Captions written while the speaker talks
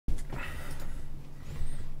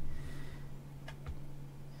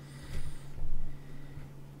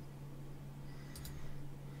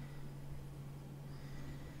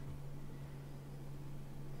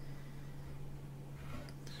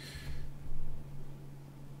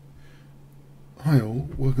Hi all,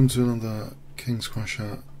 welcome to another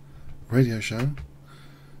Kingscrusher radio show.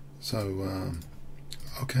 So,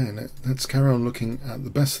 okay, let's carry on looking at the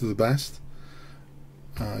best of the best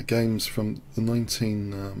games from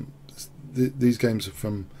the these games are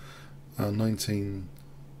from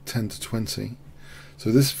 1910 to 20.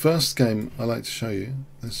 So this first game I like to show you,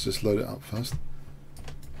 let's just load it up first,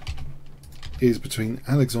 is between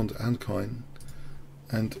Alexander Anakine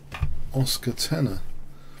and Oscar Tenner.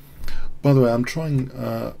 By the way, I'm trying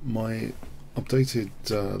my updated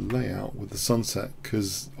layout with the sunset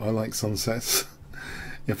because I like sunsets.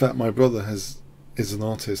 In fact, my brother is an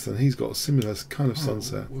artist and he's got a similar kind of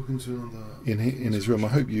sunset in his room. I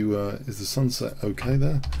hope you is the sunset okay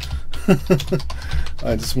there?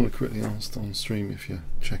 I just want to quickly ask on stream if you're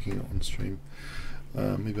checking it on stream.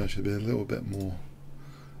 Maybe I should be a little bit more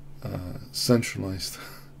centralized.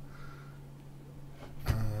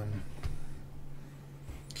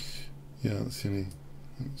 Yeah, that's the only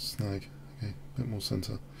snag. Okay, a bit more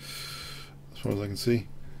centre as far as I can see.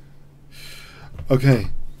 Okay.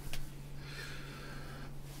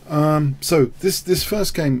 So this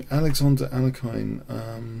first game, Alexander Anakine,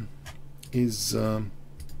 is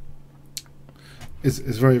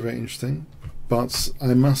very, very interesting, but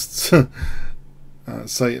I must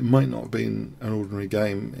say it might not have been an ordinary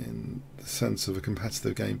game in the sense of a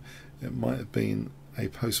competitive game. It might have been a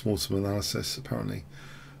post-mortem analysis, apparently,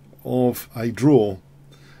 of a draw,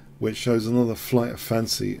 which shows another flight of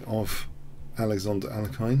fancy of Alexander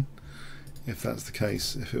Anakine, if that's the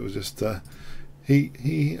case. If it was just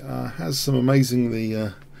he has some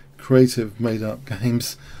amazingly creative made-up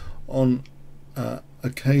games on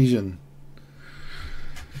occasion.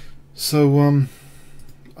 So I'm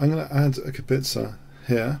going to add a Kapitsa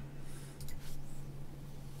here,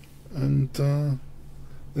 and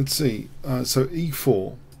let's see. So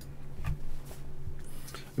E4.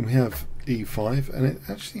 And we have E5, and it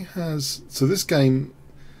actually has, so this game,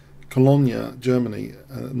 Cologne, Germany,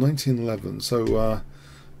 1911, so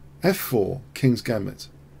F4, King's Gambit.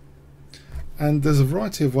 And there's a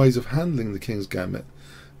variety of ways of handling the King's Gambit.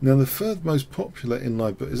 Now the third most popular in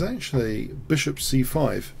live book is actually Bishop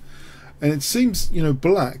C5, and it seems, you know,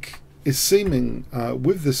 black is seeming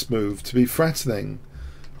with this move to be threatening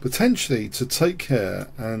potentially to take care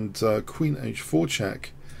and Queen H4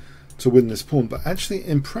 check to win this pawn, but actually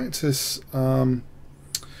in practice I'm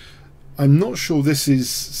not sure this is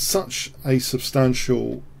such a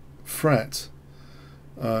substantial threat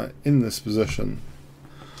in this position.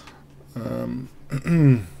 I'll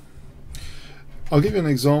give you an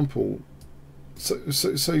example. So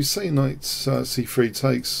you say knight c3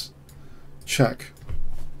 takes, check,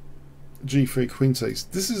 g3 queen takes.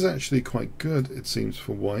 This is actually quite good, it seems,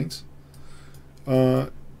 for white.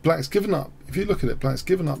 Black's given up. If you look at it, black's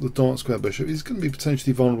given up the dark square bishop. He's going to be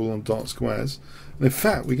potentially vulnerable on dark squares. And in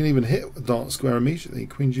fact, we can even hit a dark square immediately.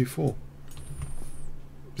 Queen g4.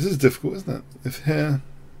 This is difficult, isn't it? If here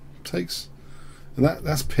takes, and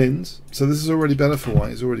that's pinned. So this is already better for white.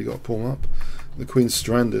 He's already got a pawn up. The queen's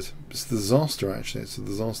stranded. It's a disaster, actually. It's a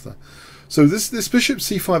disaster. So this bishop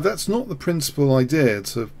c5, that's not the principal idea,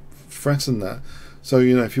 to threaten that. So,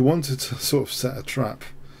 you know, if you wanted to sort of set a trap,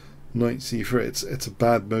 knight c3, it's a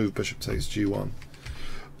bad move. Bishop takes g1.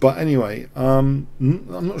 But anyway, I'm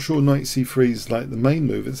not sure knight c3 is like the main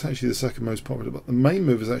move. It's actually the second most popular, but the main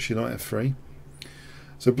move is actually knight f3.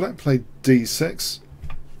 So black played d6,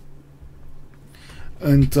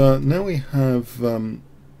 and now we have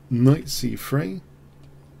knight c3,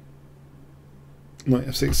 knight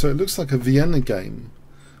f6. So it looks like a Vienna game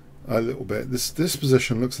a little bit. This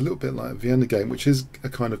position looks a little bit like a Vienna game, which is a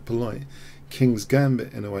kind of polite King's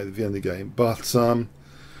Gambit in a way, the Vienna game. But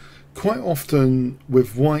quite often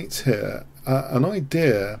with white here, an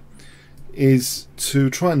idea is to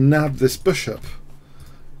try and nab this bishop.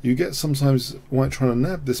 You get sometimes white trying to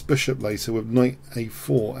nab this bishop later with knight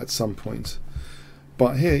a4 at some point.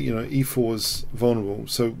 But here, you know, e4 is vulnerable.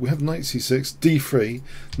 So we have knight c6, d3.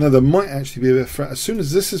 Now there might actually be a bit of threat. As soon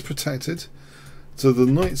as this is protected, so the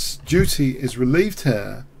knight's duty is relieved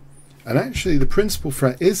here. And actually the principal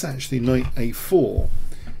threat is actually knight a4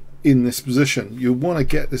 in this position. You want to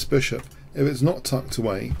get this bishop if it's not tucked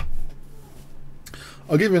away.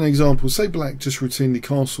 I'll give you an example. Say black just routinely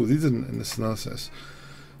castled. He didn't in this analysis.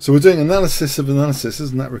 So we're doing analysis of analysis.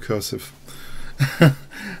 Isn't that recursive?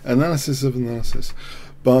 Analysis of analysis.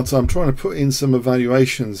 But I'm trying to put in some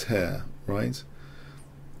evaluations here, right?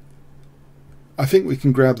 I think we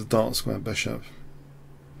can grab the dark square bishop.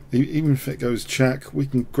 Even if it goes check, we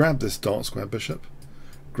can grab this dark square bishop.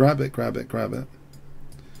 Grab it, grab it, grab it.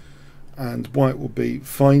 And white will be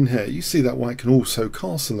fine here. You see that white can also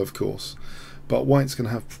castle, of course. but white's going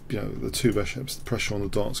to have, you know, the two bishops, pressure on the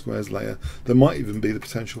dark squares later. There might even be the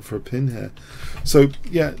potential for a pin here. So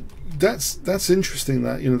yeah, that's interesting.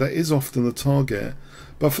 That, you know, that is often the target.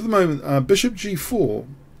 But for the moment, bishop g4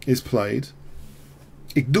 is played,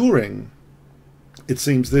 ignoring, it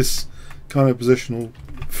seems, this kind of positional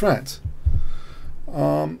threat.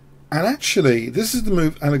 And actually, this is the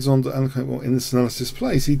move Alexander in this analysis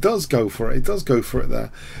plays. He does go for it. He does go for it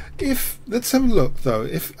there. If, let's have a look though.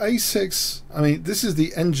 If a6, I mean, this is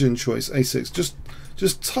the engine choice, a6.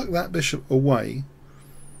 Just tuck that bishop away.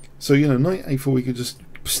 So, you know, knight a4, we could just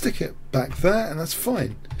stick it back there, and that's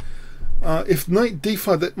fine. If knight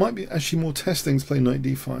d5, that might be actually more testing to play knight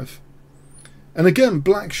d5. And again,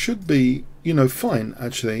 black should be, you know, fine.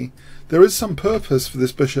 Actually, there is some purpose for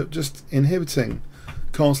this bishop just inhibiting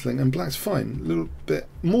castling, and black's fine, a little bit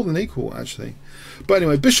more than equal actually. But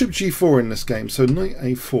anyway, bishop g4 in this game, so knight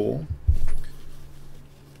a4,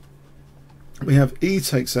 we have e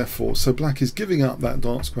takes f4, so black is giving up that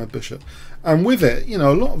dark square bishop, and with it, you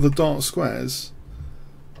know, a lot of the dark squares,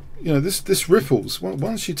 you know, this ripples.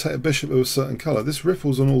 Once you take a bishop of a certain colour, this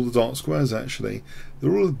ripples on all the dark squares actually.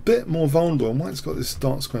 They're all a bit more vulnerable, and white's got this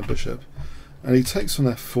dark square bishop, and he takes on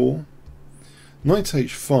f4, knight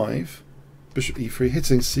h5, bishop e3,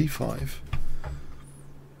 hitting c5.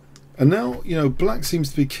 And now, you know, black seems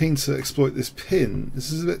to be keen to exploit this pin.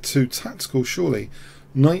 This is a bit too tactical, surely.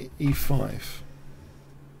 Knight e5.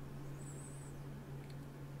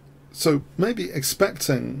 So maybe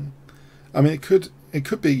expecting, I mean, it could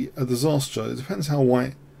be a disaster. It depends how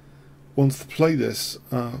white wants to play this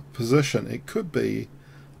position. It could be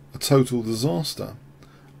a total disaster.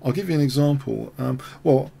 I'll give you an example.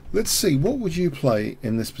 Well, let's see. What would you play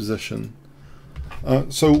in this position?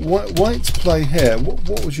 So white's play here.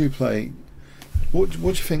 What would you play? What do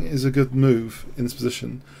you think is a good move in this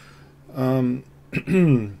position?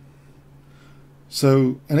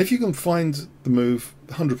 So, and if you can find the move,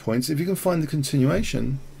 100 points. If you can find the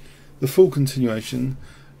continuation, the full continuation,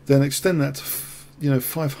 then extend that to, you know,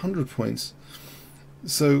 500 points.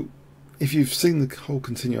 So, if you've seen the whole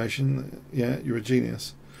continuation, yeah, you're a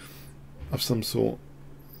genius of some sort.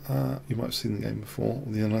 You might have seen the game before,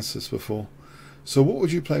 or the analysis before. So what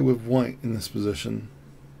would you play with white in this position?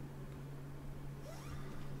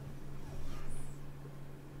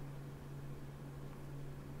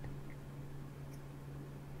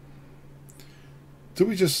 Do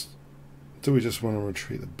we just want to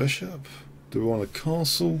retreat the bishop? Do we want a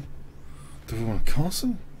castle? Do we want a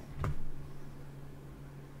castle?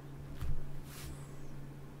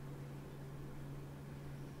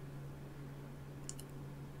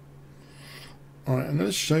 Alright, I'm going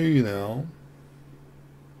to show you now.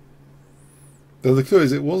 Though the clue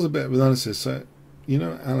is it was a bit of analysis, so you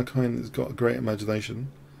know Alekhine has got a great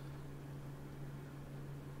imagination.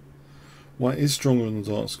 White is stronger in the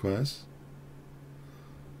dark squares.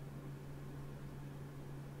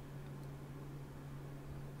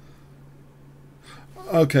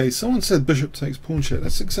 Okay, someone said bishop takes pawn check.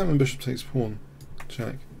 Let's examine bishop takes pawn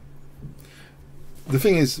check. The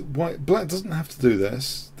thing is, black doesn't have to do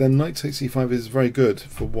this. Then knight takes e5 is very good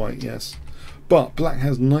for white, yes. But black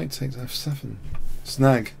has knight takes f7.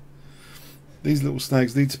 Snag. These little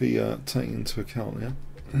snags need to be taken into account,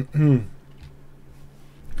 yeah?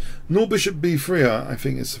 Nor bishop b3 I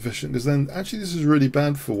think is sufficient, because then actually this is really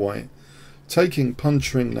bad for white. Taking,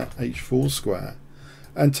 puncturing that h4 square.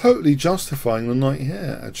 And totally justifying the knight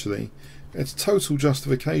here, actually. It's total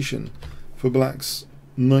justification for black's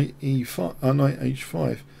knight e5, knight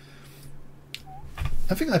h5.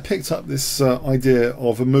 I think I picked up this idea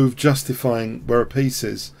of a move justifying where a piece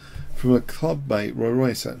is from a clubmate, Roy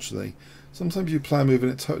Royce, actually. Sometimes you play a move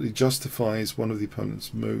and it totally justifies one of the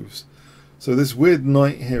opponent's moves. So this weird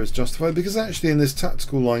knight here is justified because actually in this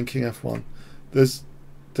tactical line, king f1, there's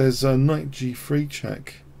a knight g3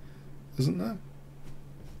 check, isn't there?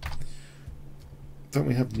 Don't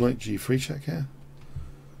we have knight g3 check here?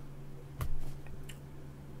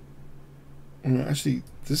 Well, actually,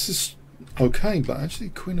 this is okay, but actually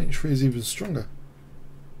queen h3 is even stronger.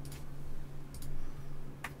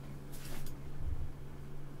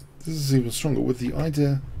 This is even stronger with the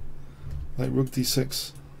idea like rook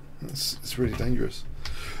d6. It's really dangerous.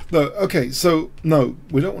 No, okay, so no,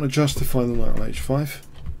 we don't want to justify the knight on h5.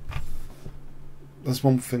 That's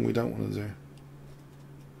one thing we don't want to do.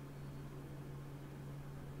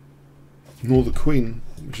 Nor the queen,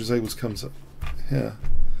 which is able to come to here.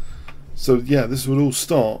 So yeah, this would all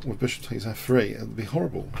start with bishop takes f3. It would be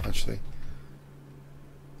horrible, actually.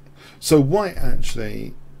 So white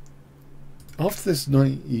actually, after this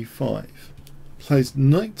knight e5, plays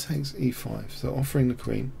knight takes e5, so offering the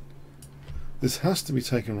queen. This has to be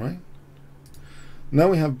taken, right? Now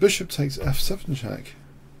we have bishop takes f7 check.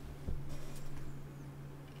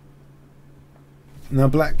 Now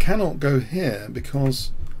black cannot go here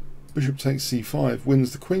because bishop takes c5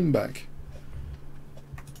 wins the queen back.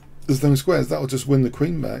 There's no squares, that will just win the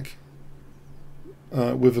queen back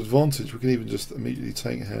with advantage. We can even just immediately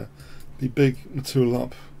take here. Be big material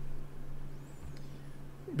up.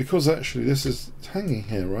 Because actually this is hanging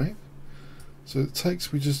here, right? So it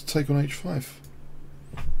takes, we just take on h5.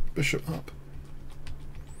 Bishop up.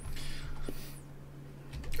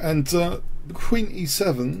 And queen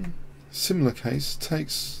e7, similar case,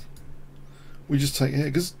 takes, we just take here,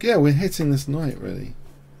 because yeah, we're hitting this knight really.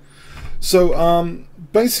 So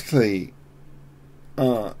basically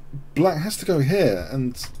black has to go here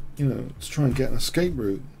and, you know, to try and get an escape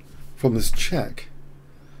route from this check.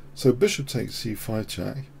 So bishop takes c5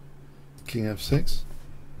 check, king f6.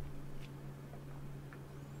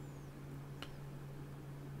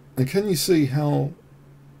 And can you see how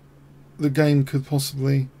the game could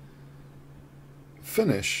possibly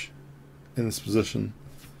finish in this position?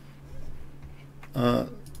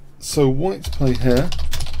 So white's play here.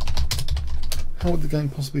 How would the game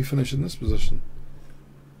possibly finish in this position?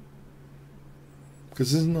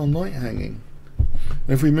 Because isn't our knight hanging? And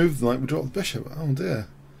if we move the knight, we drop the bishop. Oh dear.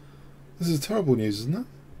 This is terrible news, isn't it?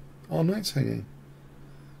 Our knight's hanging.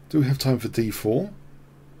 Do we have time for d4?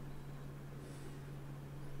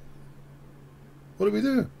 What do we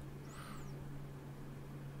do?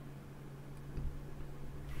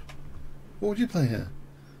 What would you play here?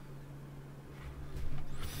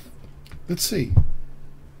 Let's see.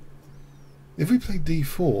 If we play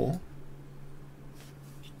d4,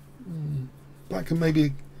 black can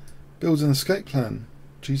maybe build an escape plan.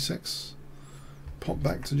 g6, pop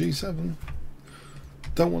back to g7.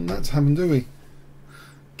 Don't want that to happen, do we?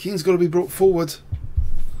 King's got to be brought forward.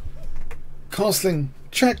 Castling,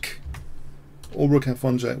 check. Or rook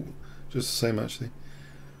f1 check, just the same actually.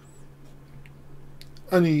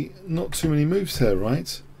 Only not too many moves here,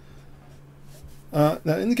 right? Now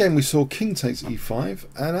in the game we saw king takes e5,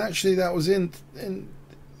 and actually that was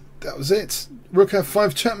that was it. Rook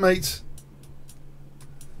f5 checkmate.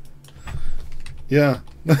 Yeah.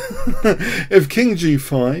 If king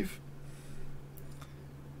g5,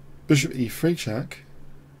 bishop e3 check,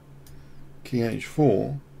 king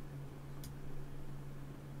h4.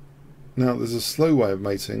 Now there's a slow way of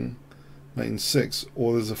mating, mate in 6,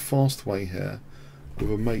 or there's a fast way here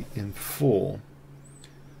with a mate in 4.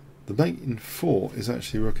 The mate in 4 is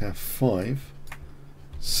actually rook f5,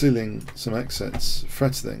 sealing some exits,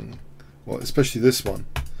 threatening, well, especially this one,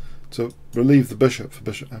 to relieve the bishop for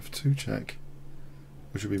bishop f2 check,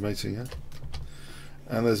 which will be mating here.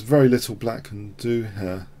 And there's very little black can do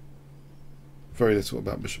here. Very little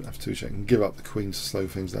about bishop f2 check, and give up the queen to slow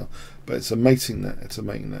things down. But it's a mating net, it's a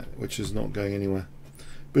mating net, which is not going anywhere.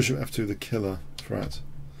 Bishop f2, the killer threat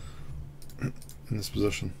in this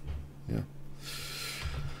position. Yeah.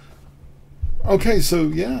 Okay, so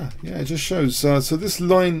yeah, it just shows. So this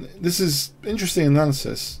line, this is interesting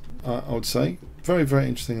analysis, I would say. Very, very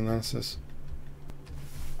interesting analysis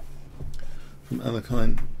from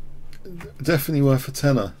Alekhine. Definitely worth a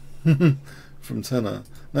tenner from Tenner.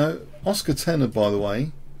 Now, Oscar Tenner, by the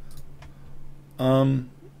way,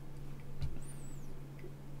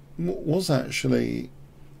 was actually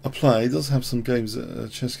a player. He does have some games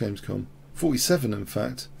at Chess Games.com. 47, in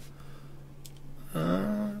fact.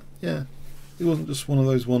 Yeah, he wasn't just one of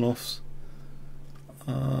those one-offs.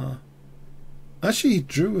 Actually, he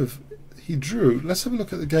drew. Let's have a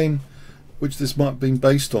look at the game which this might have been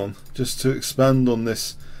based on, just to expand on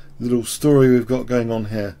this little story we've got going on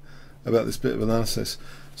here about this bit of analysis.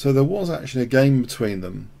 So there was actually a game between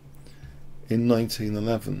them in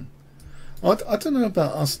 1911. I don't know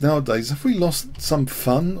about us nowadays. Have we lost some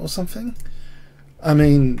fun or something? I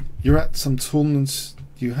mean, you're at some tournaments,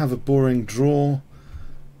 you have a boring draw.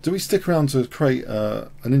 Do we stick around to create an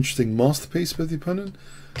interesting masterpiece with the opponent?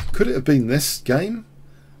 Could it have been this game?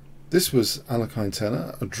 This was Alekhine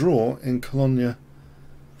Tenner, a draw in Cologne,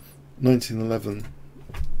 1911.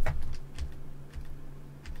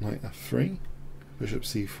 Knight f3, bishop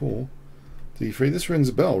c4, d3. This rings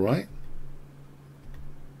a bell, right?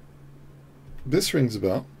 This rings a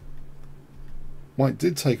bell. White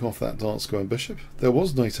did take off that dark square and bishop. There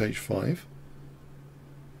was knight h5.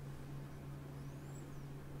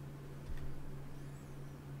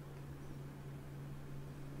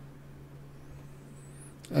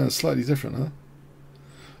 And it's slightly different, huh?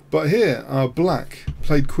 But here, black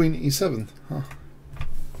played queen e7. Huh.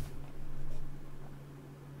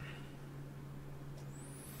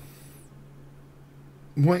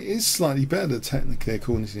 White is slightly better technically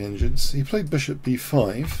according to the engines. He played bishop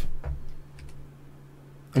b5.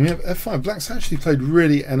 And we have f5. Black's actually played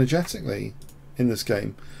really energetically in this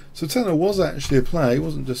game. So Turner was actually a player. He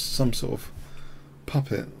wasn't just some sort of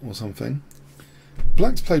puppet or something.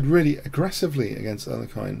 Black's played really aggressively against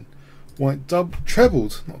Alekhine. White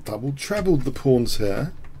trebled the pawns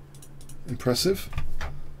here. Impressive.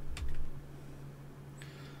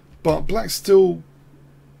 But Black's still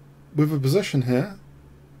with a position here.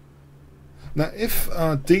 Now, if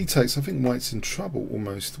D takes, I think White's in trouble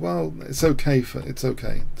almost. Well, it's okay to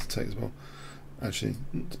take as well, actually.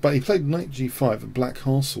 But he played Knight G5 and Black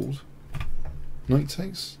castled. Knight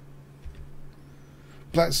takes.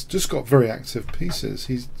 Black's just got very active pieces.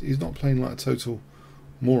 He's not playing like a total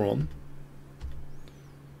moron.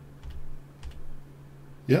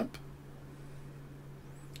 Yep.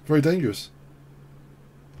 Very dangerous.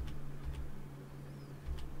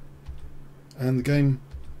 And the game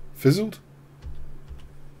fizzled.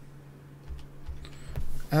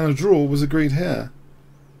 And a draw was agreed here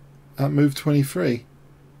at move 23.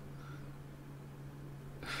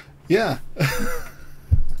 Yeah.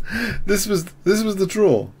 This was the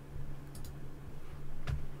draw.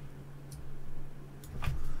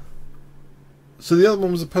 So the other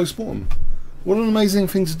one was a post-mortem. What an amazing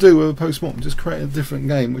thing to do with a post-mortem. Just create a different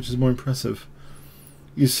game, which is more impressive.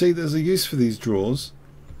 You see, there's a use for these draws.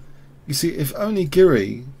 You see, if only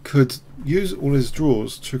Giri could use all his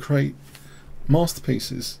draws to create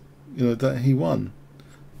masterpieces, you know, that he won,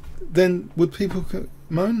 then would people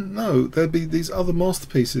moan? No, there'd be these other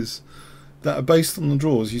masterpieces that are based on the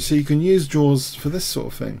draws. You see, you can use draws for this sort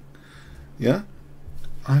of thing. Yeah,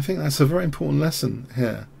 I think that's a very important lesson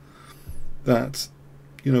here, that,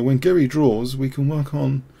 you know, when Giri draws, we can work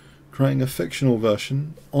on creating a fictional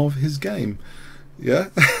version of his game. Yeah.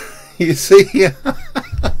 You see. Yeah.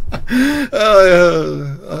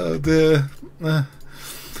 Oh dear.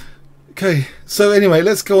 Okay, so anyway,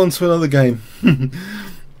 let's go on to another game.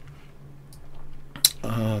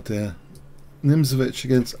 Oh dear. Nimzovich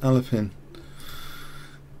against Alapin.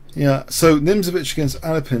 Yeah, so Nimzovich against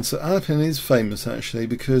Alapin. So Alapin is famous actually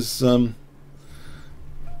because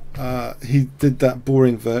he did that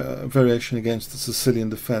boring variation against the Sicilian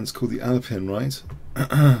defense called the Alapin, right?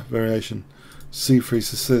 Variation. C3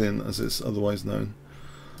 Sicilian, as it's otherwise known.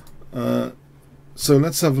 So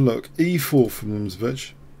let's have a look. E4 from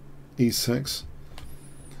Nimzovich. E6.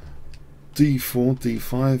 D4,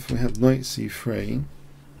 D5. We have Knight C3.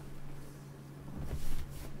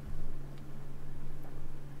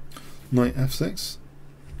 Knight F6.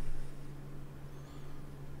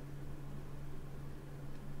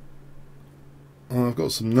 I've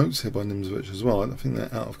got some notes here by Nimzovich as well. I don't think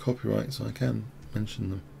they're out of copyright, so I can mention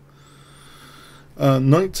them.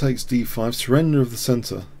 Knight takes D5, surrender of the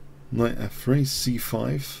centre. Knight F3,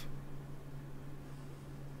 C5.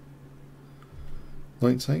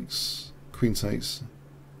 Knight takes, Queen takes,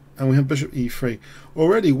 and we have Bishop E3.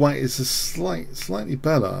 Already White is a slightly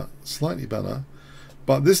better,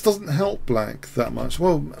 but this doesn't help Black that much.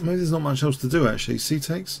 Well, maybe there's not much else to do actually. C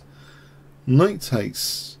takes, Knight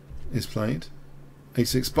takes is played.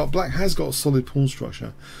 A6, but Black has got a solid pawn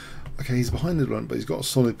structure. Okay, he's behind the run, but he's got a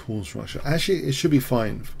solid pawn structure. Actually, it should be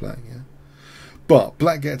fine for Black, yeah. But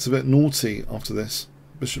Black gets a bit naughty after this.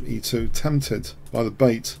 Bishop E2, tempted by the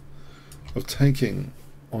bait of taking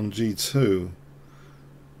on G2.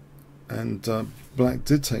 And Black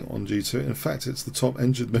did take on G2. In fact, it's the top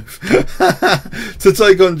engine move to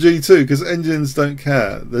take on G2, because engines don't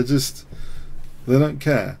care. They don't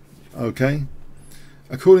care. Okay?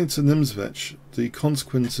 According to Nimzovich, the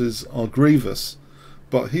consequences are grievous.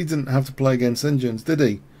 But he didn't have to play against engines, did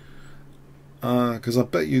he? Because I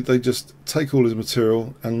bet you they just take all his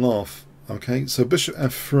material and laugh. Okay, so Bishop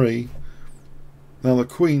F3. Now the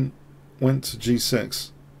Queen went to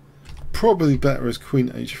G6. Probably better as Queen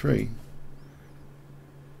H3.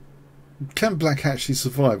 Can Black actually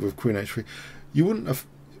survive with Queen H3? You wouldn't have.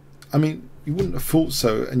 I mean, you wouldn't have thought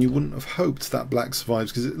so, and you wouldn't have hoped that Black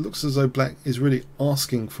survives, because it looks as though Black is really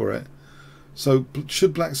asking for it. So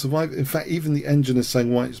should Black survive? In fact, even the engine is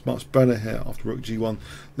saying White is much better here after Rook G1.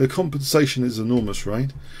 The compensation is enormous,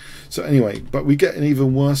 right? So anyway, but we get an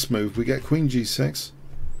even worse move. We get Queen G6,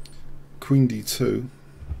 Queen D2,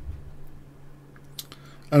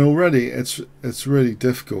 and already it's really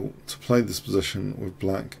difficult to play this position with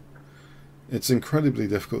Black. It's incredibly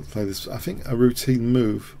difficult to play this. I think a routine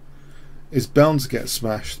move is bound to get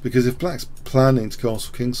smashed, because if Black's planning to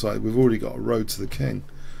castle kingside, we've already got a road to the king.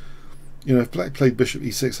 You know, if Black played Bishop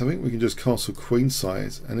E6, I think we can just castle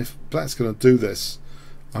queenside, and if Black's going to do this,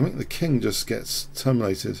 I think the king just gets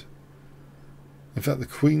terminated. In fact, the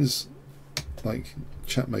queen's like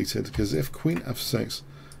checkmated, because if Queen F6,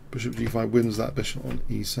 Bishop G5 wins that bishop on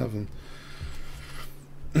E7.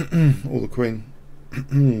 or the queen.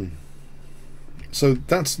 So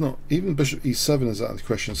that's not, even bishop e7 is out of the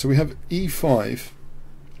question. So we have e5,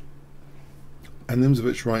 and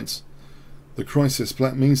Nimzowitsch writes, the crisis,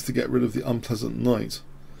 black means to get rid of the unpleasant knight,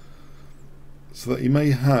 so that he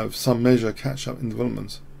may have some measure catch up in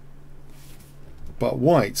development. But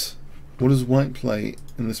white, what does white play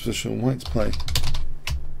in this position? White's play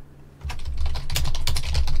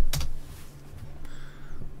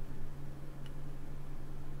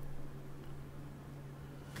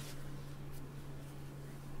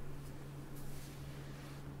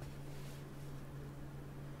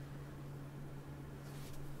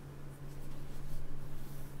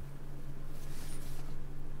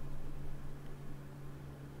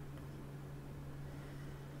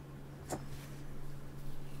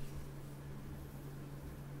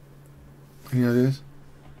any ideas?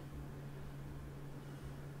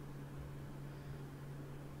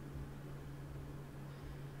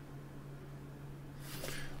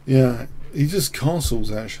 Yeah, he just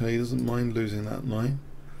castles actually. He doesn't mind losing that knight.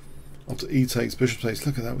 After e takes, bishop takes.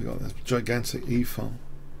 Look at that, we got this gigantic e file.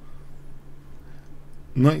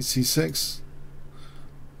 Knight c6,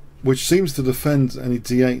 which seems to defend any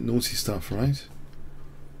d8 naughty stuff, right?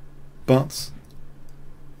 But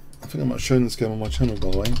I think I'm not showing this game on my channel,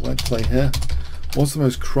 by the way. White play here. What's the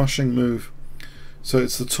most crushing move? So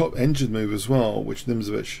it's the top engine move as well, which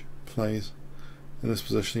Nimzowitsch plays in this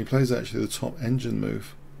position. He plays actually the top engine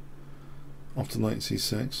move after knight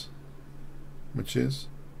c6, which is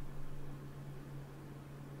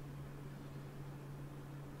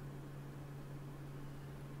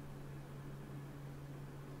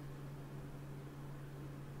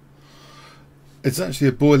it's actually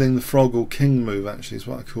a boiling the frog or king move, actually is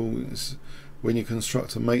what I call it. It's when you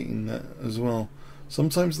construct a mating net as well.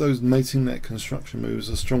 Sometimes those mating net construction moves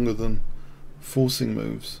are stronger than forcing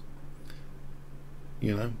moves.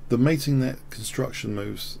 You know, the mating net construction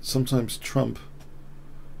moves sometimes trump,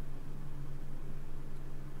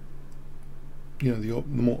 you know, the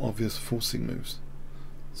more obvious forcing moves.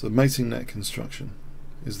 So mating net construction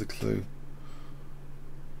is the clue.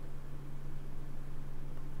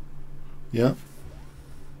 Yeah,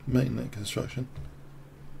 mating net construction.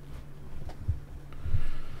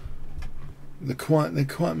 The quiet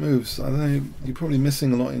moves. I don't know, you're probably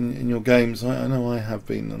missing a lot in your games. I know I have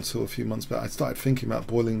been until a few months back. I started thinking about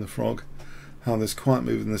boiling the frog, how this quiet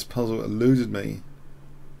move in this puzzle eluded me,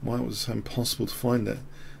 why it was so impossible to find it.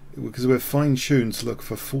 Because we're fine-tuned to look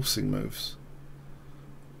for forcing moves,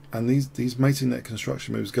 and these mating net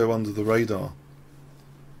construction moves go under the radar.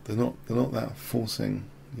 They're not that forcing,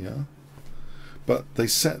 yeah, but they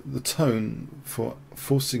set the tone for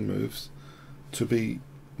forcing moves to be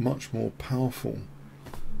much more powerful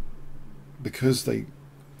because they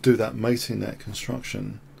do that mating net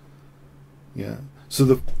construction. Yeah.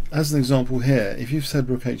 So as an example here, if you've said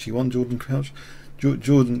rook he1, Jordan Couch,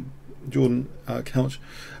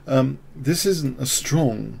 this isn't as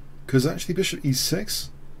strong because actually bishop e6,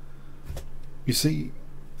 you see,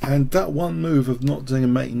 and that one move of not doing a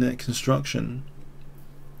mating net construction,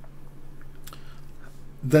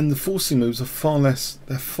 then the forcing moves are far less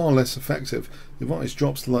effective. The advantage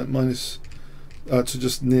drops to like minus to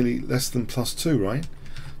just nearly less than +2, right?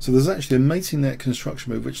 So there's actually a mating net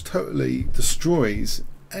construction move which totally destroys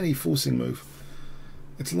any forcing move.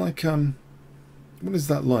 It's like what is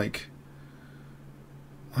that like?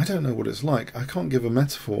 I don't know what it's like. I can't give a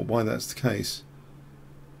metaphor why that's the case.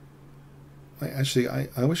 I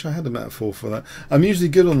wish I had a metaphor for that. I'm usually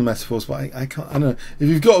good on the metaphors, but I can't. I don't know. If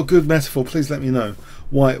you've got a good metaphor, please let me know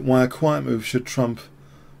why a quiet move should trump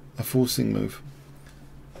a forcing move.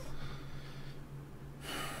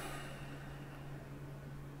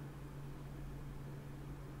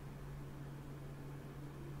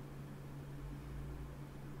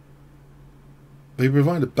 They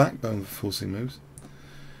provide a backbone for forcing moves.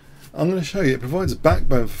 I'm going to show you. It provides a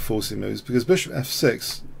backbone for forcing moves because bishop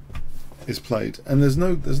f6 is played, and there's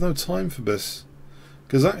no time for this,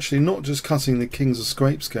 because actually not just cutting the kings of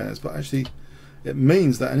scrape scares, but actually it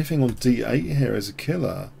means that anything on d8 here is a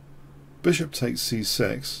killer. Bishop takes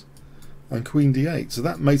c6 and queen d8, so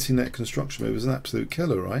that mating net construction move is an absolute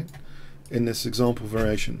killer, right, in this example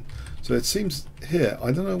variation. So it seems here,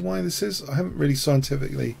 I don't know why this is, I haven't really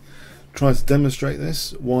scientifically tried to demonstrate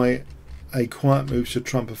this, why a quiet move should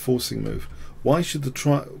trump a forcing move. Why should the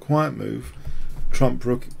quiet move trump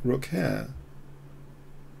rook here?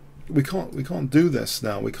 We can't do this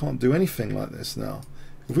now. We can't do anything like this now.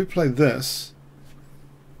 If we play this,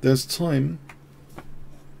 there's time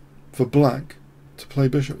for black to play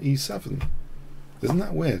bishop e7. Isn't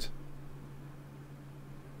that weird?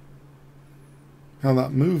 How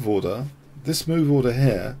that move order this move order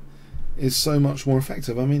here is so much more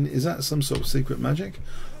effective. I mean, is that some sort of secret magic?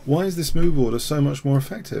 Why is this move order so much more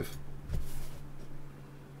effective?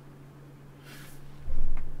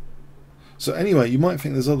 So anyway, you might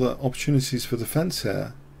think there's other opportunities for defense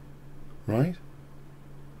here, right?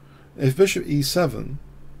 If bishop e7,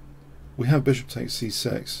 we have bishop takes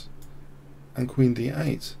c6 and queen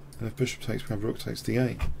d8, and if bishop takes, we have rook takes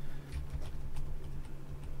d8.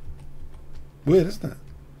 Weird, isn't it?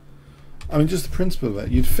 I mean, just the principle of it.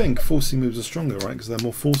 You'd think forcing moves are stronger, right? Because they're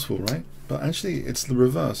more forceful, right? But actually, it's the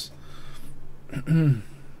reverse.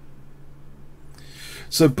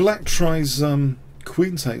 So black tries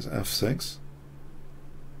queen takes f6.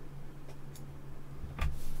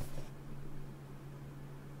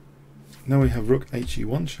 Now we have rook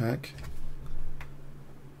he1 check.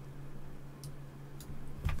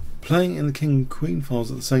 Playing in the king and queen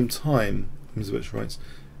files at the same time, Mizovic writes.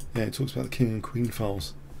 Yeah, it talks about the king and queen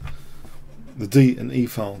files. The D and E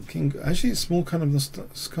file. King. Actually, it's more kind of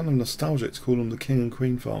nostalgic to call them the king and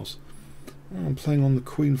queen files. Oh, I'm playing on the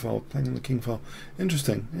queen file, playing on the king file.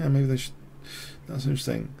 Interesting. Yeah, maybe they should. That's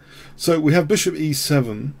interesting. So we have bishop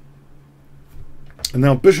e7, and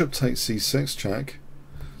now bishop takes c6 check.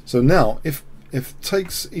 So now, if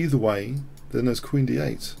takes either way, then there's queen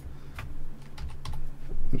d8.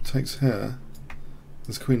 If it takes here,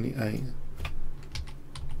 there's queen d8.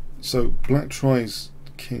 So black tries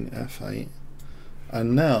king f8,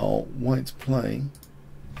 and now white play.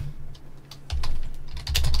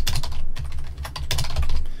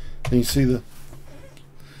 Can you see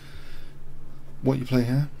what you play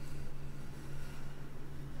here?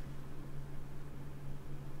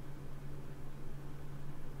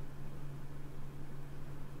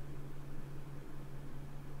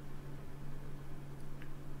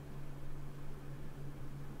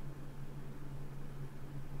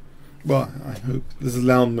 Well, I hope there's a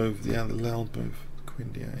loud move. Yeah, the loud move. Queen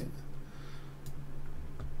d8.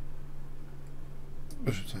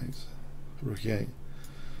 Bishop takes. Rook e8.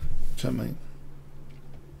 Checkmate.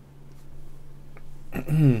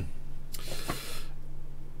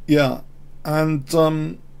 Yeah,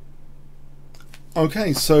 and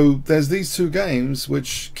okay, so there's these two games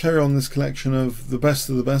which carry on this collection of the best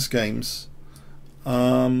games.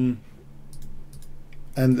 And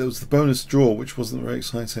there was the bonus draw, which wasn't very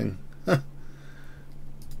exciting.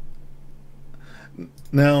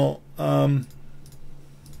 Now,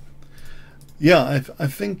 yeah, I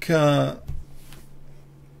think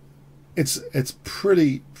it's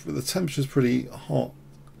pretty. The temperature's pretty hot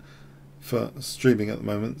for streaming at the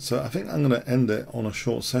moment, so I think I'm going to end it on a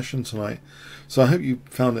short session tonight. So I hope you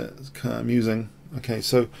found it kind of amusing. Okay,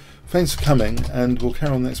 so thanks for coming, and we'll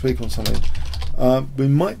carry on next week on something. We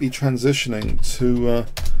might be transitioning to,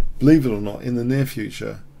 believe it or not, in the near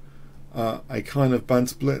future, a kind of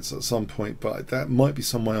banter blitz at some point, but that might be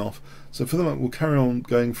some way off. So for the moment, we'll carry on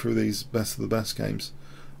going through these best of the best games,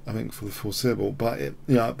 I think, for the foreseeable. But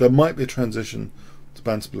there might be a transition to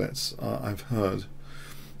banter blitz, I've heard.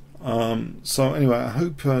 So anyway, I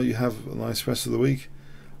hope you have a nice rest of the week,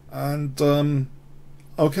 and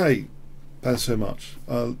okay, thanks so much.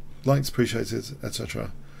 Likes, appreciated,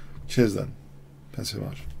 etc. Cheers then. Thanks so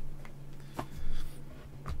much.